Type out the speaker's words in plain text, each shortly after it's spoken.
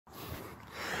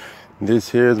This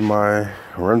here is my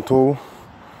rental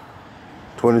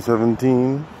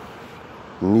 2017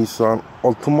 Nissan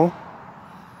Altima.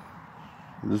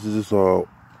 This is just a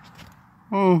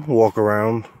walk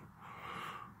around.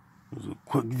 There's a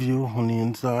quick view on the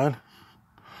inside.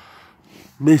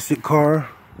 Basic car,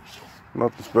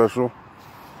 nothing special.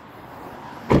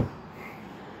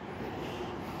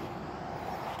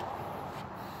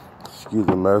 Excuse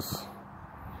the mess.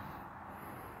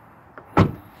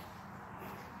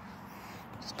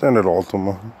 Standard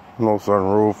Altima, no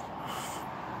sunroof,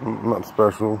 not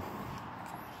special.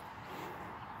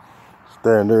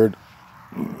 Standard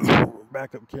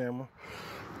backup camera.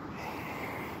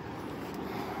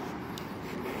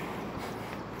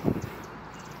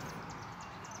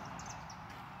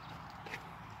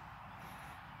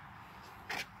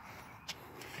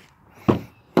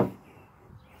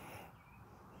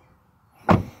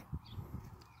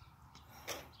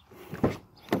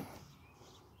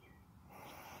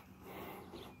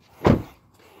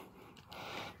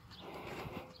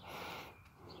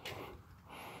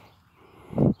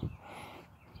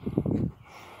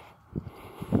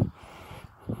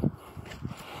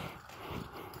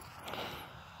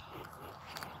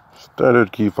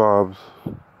 Standard key fobs.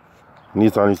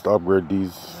 Nissan needs to upgrade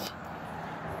these.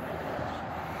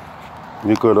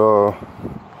 You could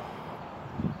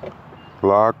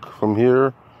lock from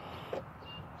here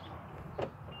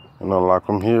and unlock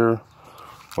from here,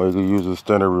 or you could use a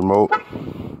standard remote.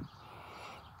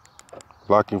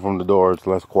 Locking from the door, it's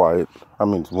less quiet. I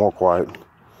mean, it's more quiet,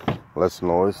 less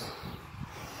noise.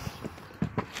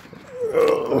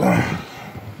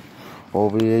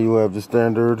 Over here you have the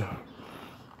standard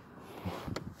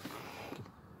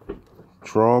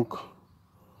trunk,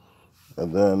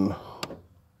 and then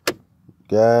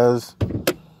gas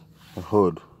and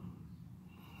hood.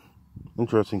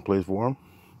 Interesting place for them.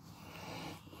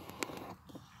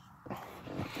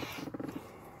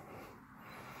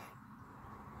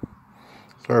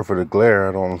 Sorry for the glare,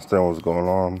 I don't understand what's going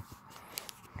on,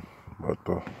 but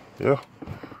yeah,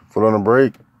 foot on the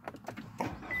brake.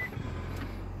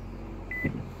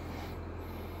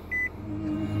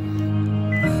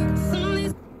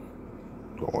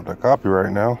 Don't want that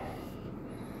copyright now.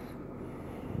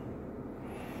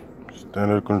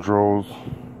 Standard controls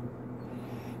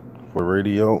for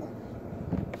radio.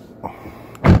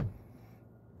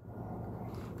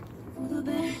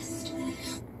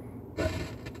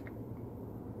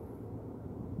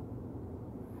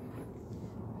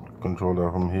 Control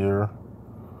that from here.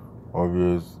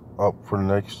 Over is up for the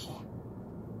next,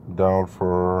 down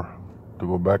for to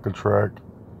go back a track,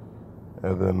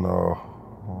 and then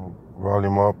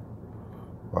volume up,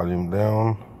 volume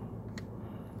down,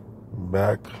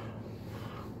 back.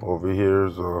 Over here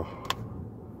is for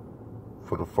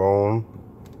the phone.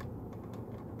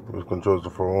 This controls the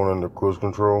phone and the cruise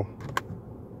control.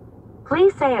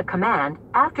 Please say a command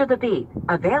after the beep.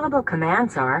 Available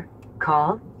commands are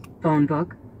call, phone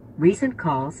book, recent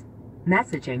calls,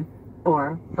 messaging,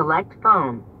 or select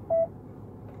phone.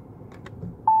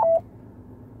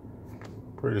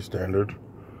 Pretty standard.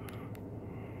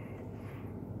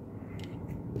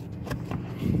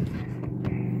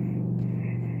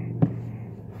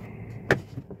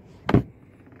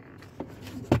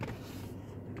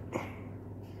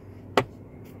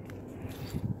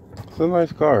 It's a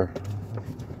nice car.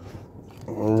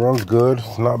 It runs good.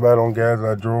 It's not bad on gas.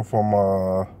 I drove from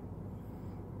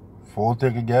full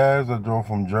tank of gas. I drove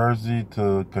from Jersey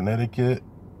to Connecticut,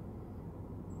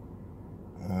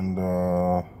 and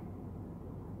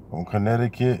from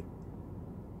Connecticut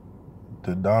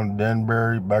to down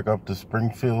Danbury, back up to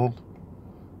Springfield,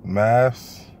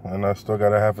 Mass, and I still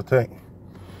got a half a tank.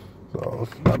 So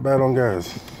it's not bad on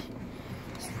gas.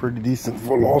 It's pretty decent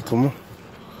for Altima.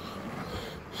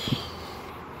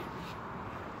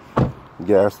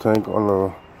 Gas tank on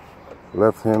the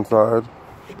left hand side.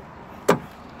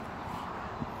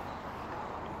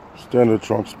 Standard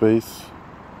trunk space,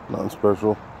 nothing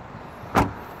special.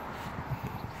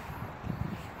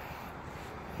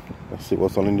 Let's see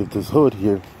what's underneath this hood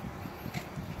here.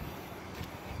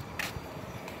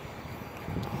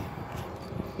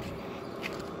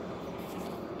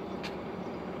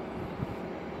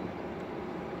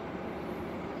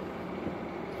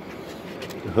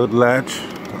 The hood latch,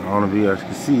 I don't know if you guys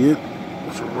can see it.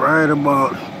 It's right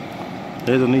about,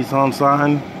 here's a Nissan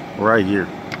sign, right here.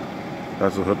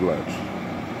 That's a hood latch.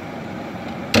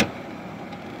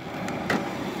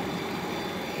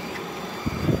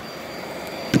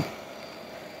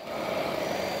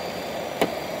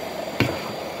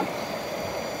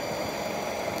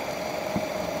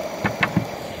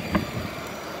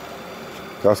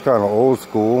 That's kind of old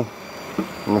school.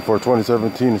 And for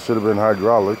 2017, it should have been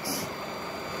hydraulics.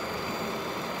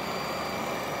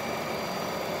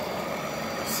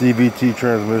 CVT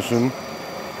transmission.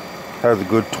 Has a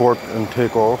good torque and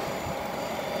takeoff.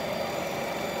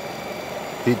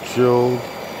 Heat shield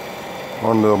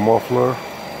on the muffler.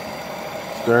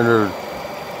 Standard,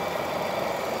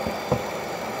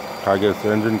 I guess,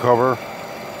 engine cover.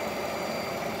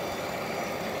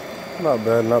 Not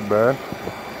bad, not bad.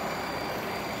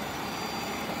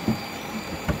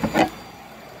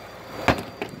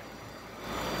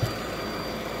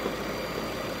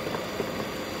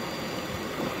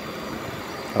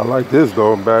 I like this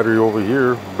though, battery over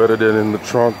here, better than in the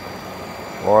trunk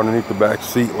or underneath the back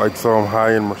seat like some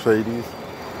high-end Mercedes.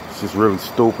 It's just really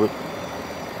stupid.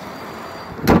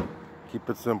 Keep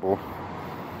it simple.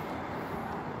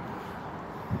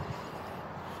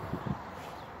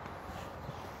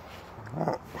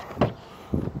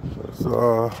 Let's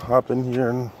hop in here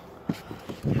and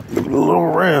give it a little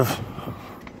rev.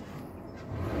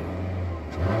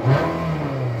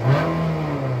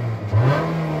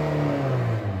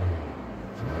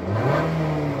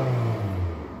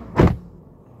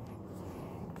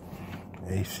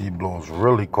 AC blows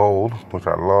really cold, which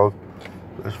I love,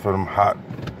 especially for them hot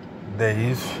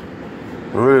days.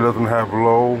 It really doesn't have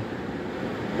low.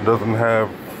 It doesn't have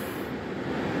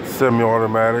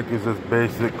semi-automatic. It's just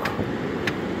basic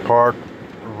park,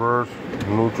 reverse,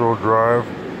 neutral, drive.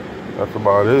 That's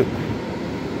about it.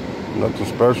 Nothing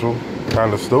special.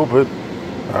 Kind of stupid.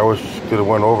 I wish could have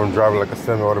went over and drive it like a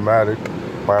semi-automatic.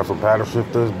 Might have some paddle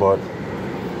shifters, but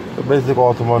the basic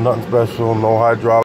Altima, nothing special. No hydraulics.